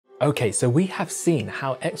Okay, so we have seen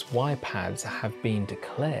how XY pads have been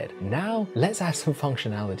declared. Now let's add some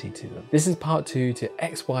functionality to them. This is part 2 to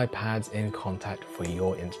XY pads in Kontakt for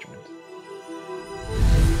your instrument.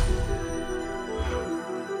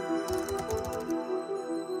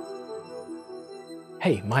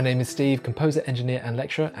 Hey, my name is Steve, composer, engineer and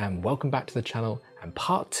lecturer, and welcome back to the channel and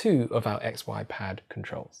part 2 of our XY pad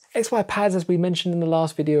controls. XY pads, as we mentioned in the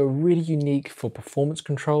last video, are really unique for performance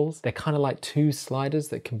controls. They're kind of like 2 sliders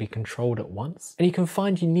that can be controlled at once. And you can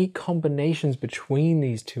find unique combinations between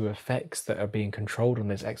these 2 effects that are being controlled on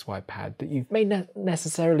this XY pad that you may not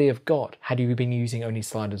necessarily have got had you been using only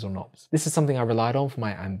sliders or knobs. This is something I relied on for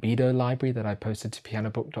my Ambedo library that I posted to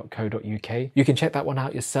pianobook.co.uk. You can check that one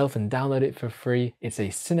out yourself and download it for free. It's a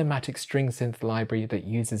cinematic string synth library that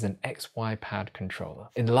uses an XY pad controller.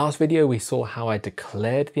 In the last video, we saw how I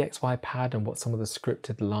declared the XY pad and what some of the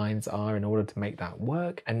scripted lines are in order to make that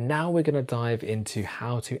work. And now we're going to dive into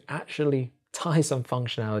how to actually tie some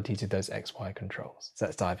functionality to those XY controls. So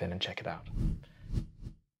let's dive in and check it out.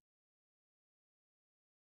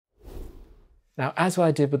 Now, as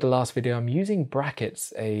I did with the last video, I'm using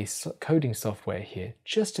Brackets, a coding software here,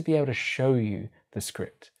 just to be able to show you the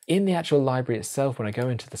script. In the actual library itself, when I go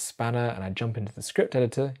into the spanner and I jump into the script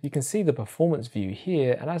editor, you can see the performance view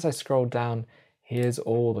here. And as I scroll down, here's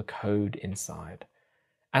all the code inside.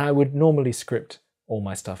 And I would normally script all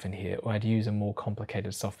my stuff in here, or I'd use a more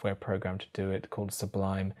complicated software program to do it called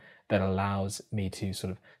Sublime that allows me to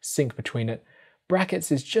sort of sync between it.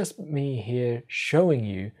 Brackets is just me here showing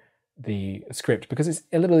you the script because it's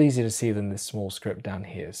a little easier to see than this small script down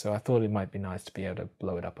here. So I thought it might be nice to be able to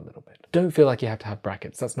blow it up a little bit. Don't feel like you have to have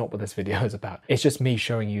brackets. That's not what this video is about. It's just me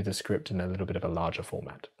showing you the script in a little bit of a larger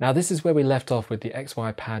format. Now, this is where we left off with the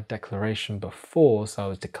XY pad declaration before. So I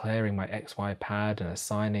was declaring my XY pad and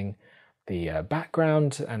assigning the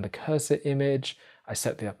background and the cursor image. I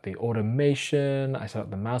set up the automation, I set up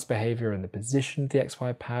the mouse behavior and the position of the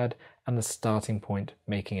XY pad and the starting point,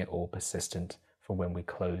 making it all persistent for when we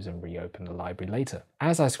close and reopen the library later.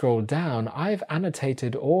 As I scroll down, I've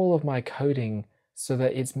annotated all of my coding so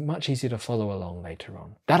that it's much easier to follow along later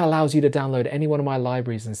on. That allows you to download any one of my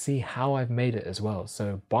libraries and see how I've made it as well.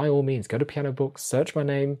 So by all means, go to Pianobook, search my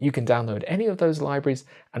name. You can download any of those libraries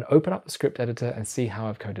and open up the script editor and see how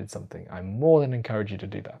I've coded something. I more than encourage you to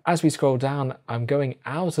do that. As we scroll down, I'm going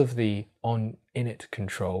out of the onInit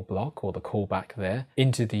control block, or the callback there,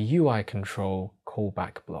 into the UI control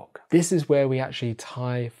callback block. This is where we actually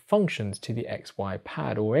tie functions to the XY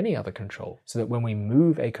pad or any other control, so that when we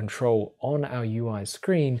move a control on our UI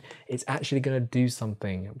screen, it's actually going to do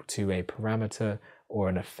something to a parameter or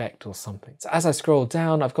an effect or something. So as I scroll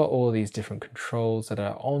down, I've got all these different controls that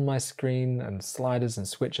are on my screen and sliders and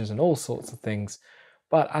switches and all sorts of things.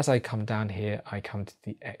 But as I come down here, I come to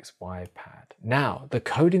the XY pad. Now, the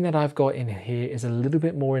coding that I've got in here is a little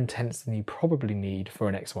bit more intense than you probably need for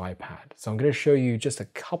an XY pad. So I'm going to show you just a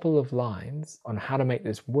couple of lines on how to make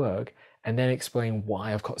this work and then explain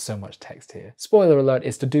why I've got so much text here. Spoiler alert,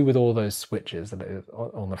 it's to do with all those switches that are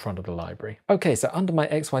on the front of the library. Okay, so under my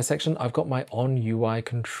XY section, I've got my onUI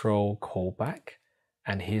control callback.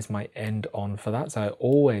 And here's my end on for that. So I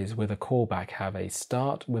always, with a callback, have a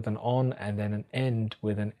start with an on and then an end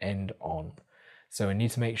with an end on. So I need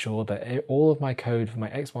to make sure that all of my code for my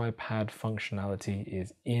XY pad functionality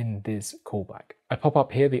is in this callback. I pop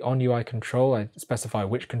up here the onUI control, I specify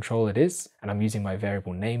which control it is, and I'm using my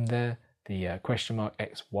variable name there. The question mark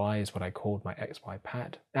XY is what I called my XY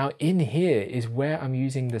pad. Now in here is where I'm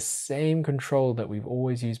using the same control that we've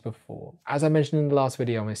always used before. As I mentioned in the last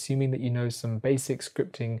video, I'm assuming that you know some basic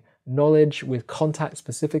scripting knowledge with Kontakt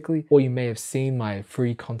specifically, or you may have seen my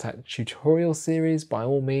free Kontakt tutorial series. By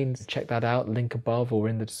all means, check that out, link above or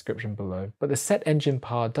in the description below. But the set engine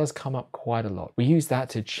par does come up quite a lot. We use that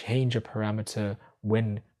to change a parameter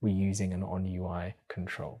when we're using an onUI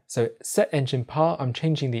control. So set engine par, I'm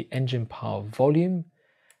changing the engine par volume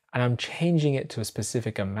and I'm changing it to a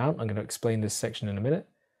specific amount. I'm going to explain this section in a minute.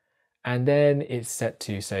 And then it's set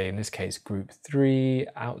to, say, in this case, group 3,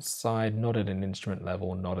 outside, not at an instrument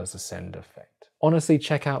level, not as a send effect. Honestly,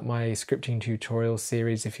 check out my scripting tutorial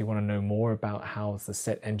series if you want to know more about how the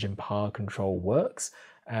set engine par control works.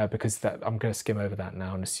 Because I'm going to skim over that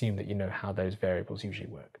now and assume that you know how those variables usually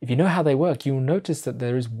work. If you know how they work, you'll notice that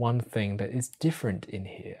there is one thing that is different in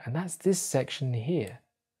here, and that's this section here.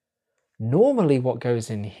 Normally what goes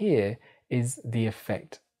in here is the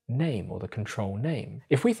effect name or the control name.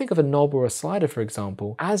 If we think of a knob or a slider, for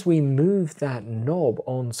example, as we move that knob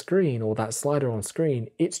on screen or that slider on screen,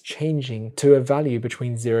 it's changing to a value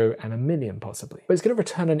between 0 and 1,000,000 possibly, but it's going to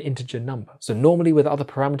return an integer number. So normally with other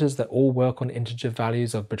parameters that all work on integer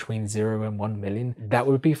values of between 0 and 1,000,000, that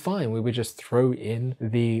would be fine. We would just throw in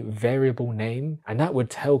the variable name and that would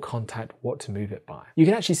tell Kontakt what to move it by. You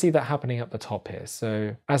can actually see that happening up the top here.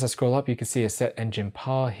 So as I scroll up, you can see a set engine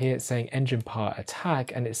par here. It's saying engine par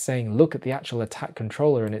attack, and it's saying look at the actual attack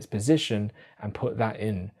controller and its position and put that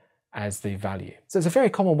in as the value. So it's a very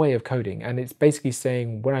common way of coding, and it's basically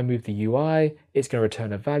saying when I move the UI, it's going to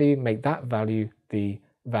return a value, make that value the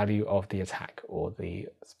value of the attack or the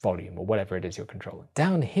volume or whatever it is you're controlling.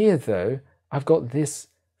 Down here though, I've got this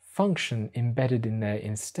function embedded in there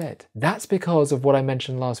instead. That's because of what I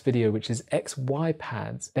mentioned last video, which is XY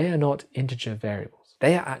pads. They are not integer variables.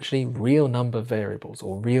 They are actually real number variables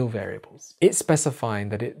or real variables. It's specifying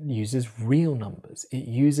that it uses real numbers. It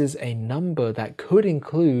uses a number that could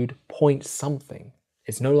include point something.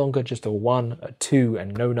 It's no longer just a 1, a 2,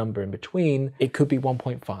 and no number in between. It could be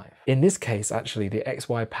 1.5. In this case, actually, the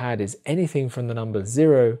XY pad is anything from the number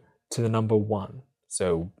 0 to the number 1.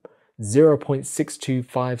 So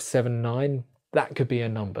 0.62579, that could be a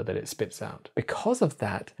number that it spits out. Because of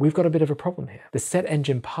that, we've got a bit of a problem here. The set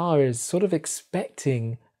engine par is sort of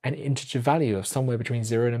expecting an integer value of somewhere between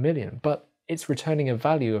 0 and 1,000,000, but it's returning a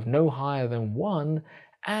value of no higher than 1,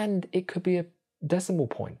 and it could be a decimal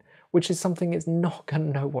point, which is something it's not going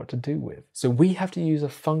to know what to do with. So we have to use a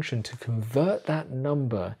function to convert that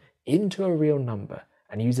number into a real number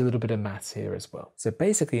and use a little bit of maths here as well. So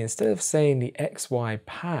basically, instead of saying the XY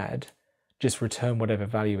pad, just return whatever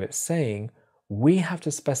value it's saying, we have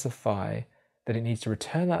to specify that it needs to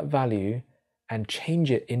return that value and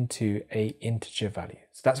change it into a integer value.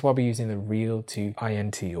 So that's why we're using the real to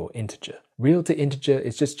int or integer. Real to integer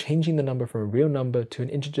is just changing the number from a real number to an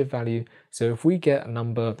integer value. So if we get a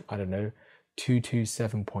number, I don't know,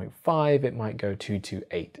 227.5, it might go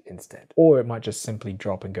 228 instead. Or it might just simply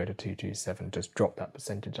drop and go to 227, just drop that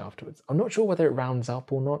percentage afterwards. I'm not sure whether it rounds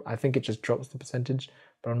up or not. I think it just drops the percentage,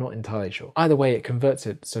 but I'm not entirely sure. Either way, it converts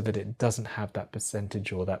it so that it doesn't have that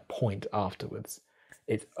percentage or that point afterwards.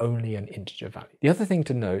 It's only an integer value. The other thing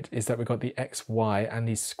to note is that we've got the X, Y, and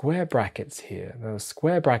these square brackets here. Now, the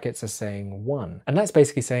square brackets are saying 1, and that's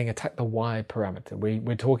basically saying attack the Y parameter.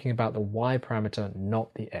 We're talking about the Y parameter,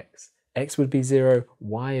 not the X. X would be 0,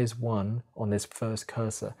 Y is 1 on this first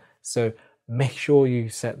cursor. So make sure you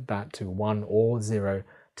set that to 1 or 0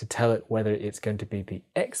 to tell it whether it's going to be the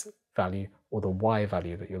X value or the Y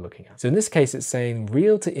value that you're looking at. So in this case, it's saying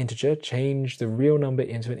real to integer, change the real number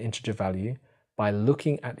into an integer value by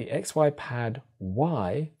looking at the XY pad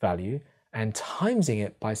Y value and timesing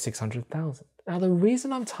it by 600,000. Now, the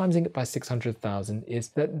reason I'm timesing it by 600,000 is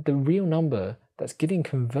that the real number that's getting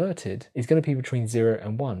converted is going to be between 0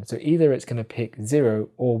 and 1. So either it's going to pick 0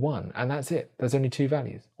 or 1, and that's it. There's only two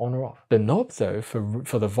values, on or off. The knob, though,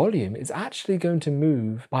 for the volume is actually going to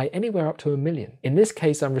move by anywhere up to 1,000,000. In this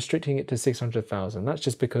case, I'm restricting it to 600,000. That's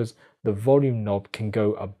just because the volume knob can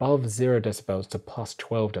go above 0 decibels to plus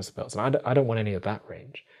 12 decibels. And I don't want any of that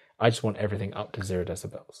range. I just want everything up to 0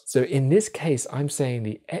 decibels. So in this case, I'm saying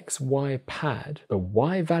the XY pad, the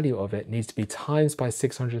Y value of it needs to be times by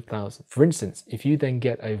 600,000. For instance, if you then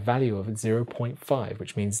get a value of 0.5,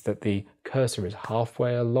 which means that the cursor is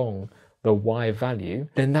halfway along the Y value,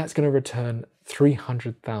 then that's going to return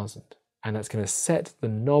 300,000. And that's going to set the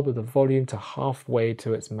knob of the volume to halfway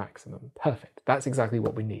to its maximum. Perfect. That's exactly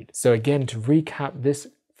what we need. So again, to recap, this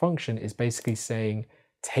function is basically saying,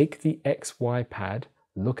 take the XY pad,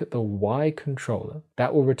 look at the Y controller.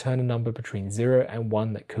 That will return a number between 0 and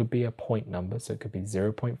 1 that could be a point number. So it could be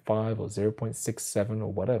 0.5 or 0.67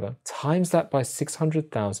 or whatever. Times that by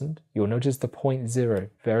 600,000. You'll notice the 0.0,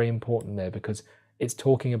 very important there because it's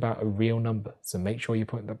talking about a real number. So make sure you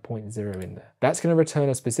put that 0.0 in there. That's going to return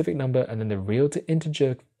a specific number, and then the real to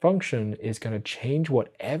integer function is going to change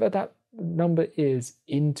whatever that number is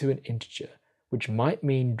into an integer, which might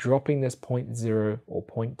mean dropping this 0.0 or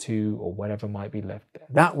 0.2 or whatever might be left there.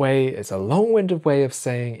 That way, it's a long-winded way of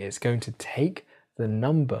saying it's going to take the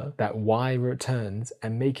number that Y returns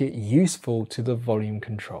and make it useful to the volume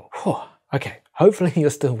control. Whew. Okay, hopefully you're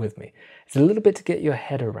still with me. It's a little bit to get your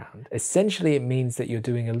head around. Essentially, it means that you're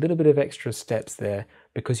doing a little bit of extra steps there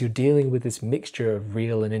because you're dealing with this mixture of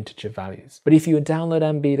real and integer values. But if you download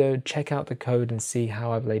Ambedo, check out the code and see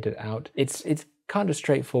how I've laid it out. It's kind of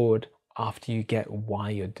straightforward after you get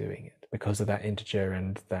why you're doing it, because of that integer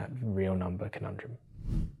and that real number conundrum.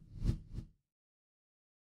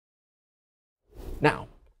 Now,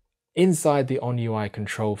 Inside the on UI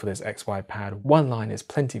control for this XY pad, one line is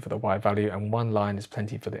plenty for the Y value and one line is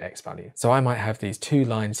plenty for the X value. So I might have these two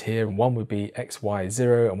lines here, and one would be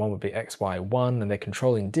XY0 and one would be XY1, and they're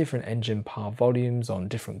controlling different engine par volumes on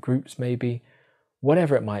different groups maybe.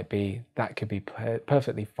 Whatever it might be, that could be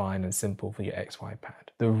perfectly fine and simple for your XY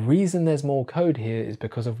pad. The reason there's more code here is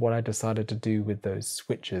because of what I decided to do with those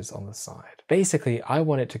switches on the side. Basically, I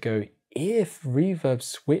want it to go, if reverb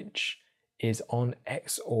switch is on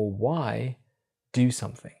X or Y, do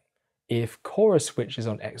something. If chorus switch is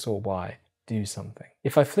on X or Y, do something.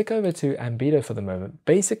 If I flick over to Ambedo for the moment,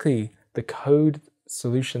 basically the code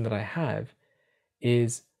solution that I have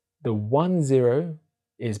is the 1, 0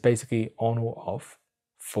 is basically on or off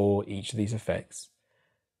for each of these effects.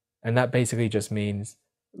 And that basically just means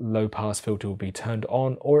low pass filter will be turned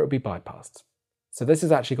on or it will be bypassed. So this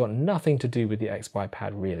has actually got nothing to do with the XY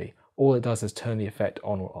pad really. All it does is turn the effect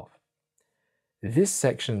on or off. This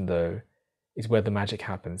section though is where the magic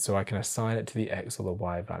happens, so I can assign it to the X or the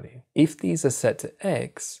Y value. If these are set to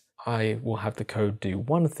X, I will have the code do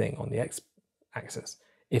one thing on the X axis.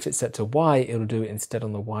 If it's set to Y, it'll do it instead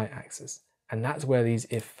on the Y axis. And that's where these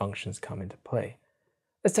if functions come into play.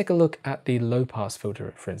 Let's take a look at the low pass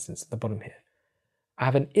filter, for instance, at the bottom here. I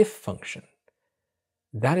have an if function.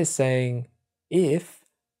 That is saying if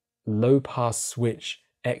low pass switch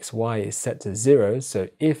XY is set to 0, so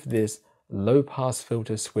if this low pass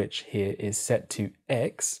filter switch here is set to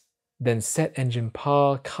X, then set engine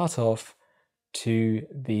par cutoff to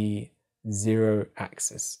the 0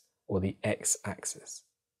 axis or the X axis.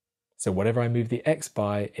 So whatever I move the X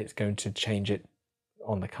by, it's going to change it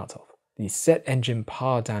on the cutoff. The set engine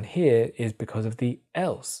par down here is because of the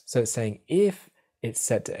else. So it's saying if it's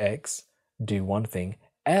set to X, do one thing.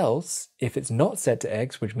 Else, if it's not set to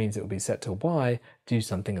X, which means it will be set to Y, do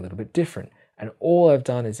something a little bit different. And all I've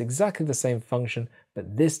done is exactly the same function,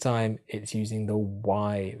 but this time it's using the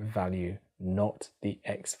Y value, not the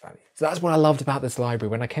X value. So that's what I loved about this library.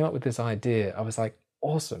 When I came up with this idea, I was like,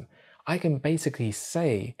 awesome. I can basically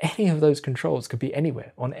say any of those controls could be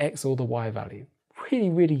anywhere on X or the Y value. Really,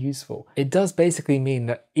 really useful. It does basically mean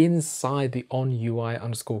that inside the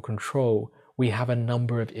onUI_control, we have a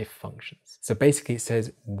number of if functions. So basically it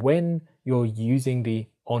says when you're using the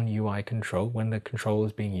onUI control, when the control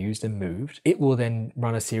is being used and moved, it will then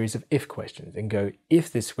run a series of if questions and go,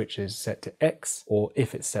 if this switch is set to X or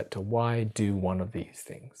if it's set to Y, do one of these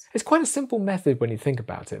things. It's quite a simple method when you think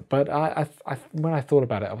about it, but when I thought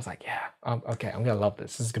about it, I was like, yeah, okay, I'm gonna love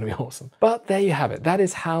this. This is gonna be awesome. But there you have it. That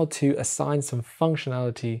is how to assign some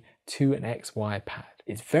functionality to an XY pad.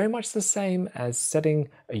 It's very much the same as setting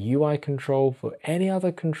a UI control for any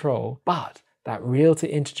other control, but that real to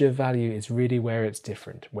integer value is really where it's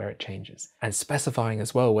different, where it changes. And specifying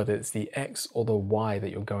as well whether it's the X or the Y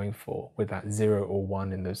that you're going for with that 0 or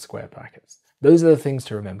 1 in those square brackets. Those are the things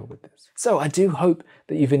to remember with this. So I do hope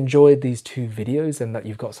that you've enjoyed these two videos and that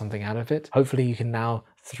you've got something out of it. Hopefully you can now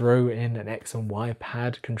throw in an X and Y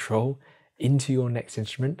pad control into your next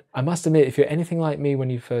instrument. I must admit, if you're anything like me when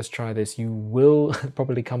you first try this, you will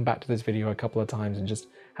probably come back to this video a couple of times and just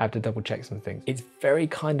have to double check some things. It's very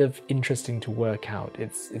kind of interesting to work out.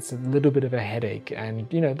 It's a little bit of a headache,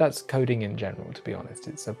 and you know, that's coding in general, to be honest.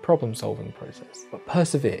 It's a problem solving process, but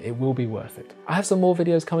persevere, it will be worth it. I have some more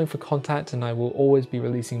videos coming for Kontakt, and I will always be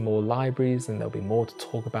releasing more libraries, and there'll be more to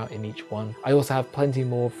talk about in each one. I also have plenty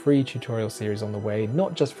more free tutorial series on the way,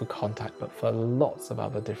 not just for Kontakt, but for lots of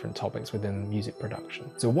other different topics within music production.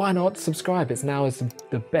 So why not subscribe? It's now is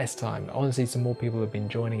the best time. Honestly, some more people have been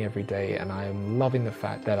joining every day, and I am loving the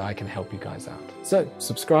fact that I can help you guys out. So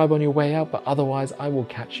subscribe on your way out, but otherwise I will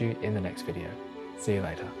catch you in the next video. See you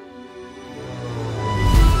later.